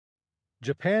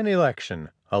Japan election,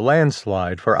 a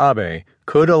landslide for Abe,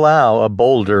 could allow a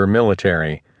bolder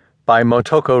military, by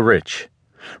Motoko Rich.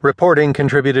 Reporting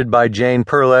contributed by Jane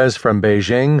Perlez from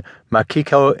Beijing,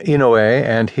 Makiko Inoue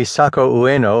and Hisako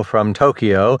Ueno from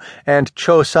Tokyo, and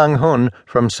Cho Sang-hun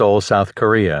from Seoul, South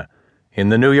Korea. In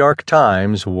the New York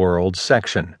Times World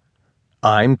section.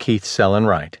 I'm Keith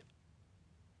Sellen-Wright.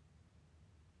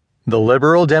 The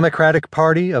Liberal Democratic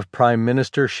Party of Prime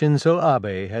Minister Shinzo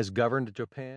Abe has governed Japan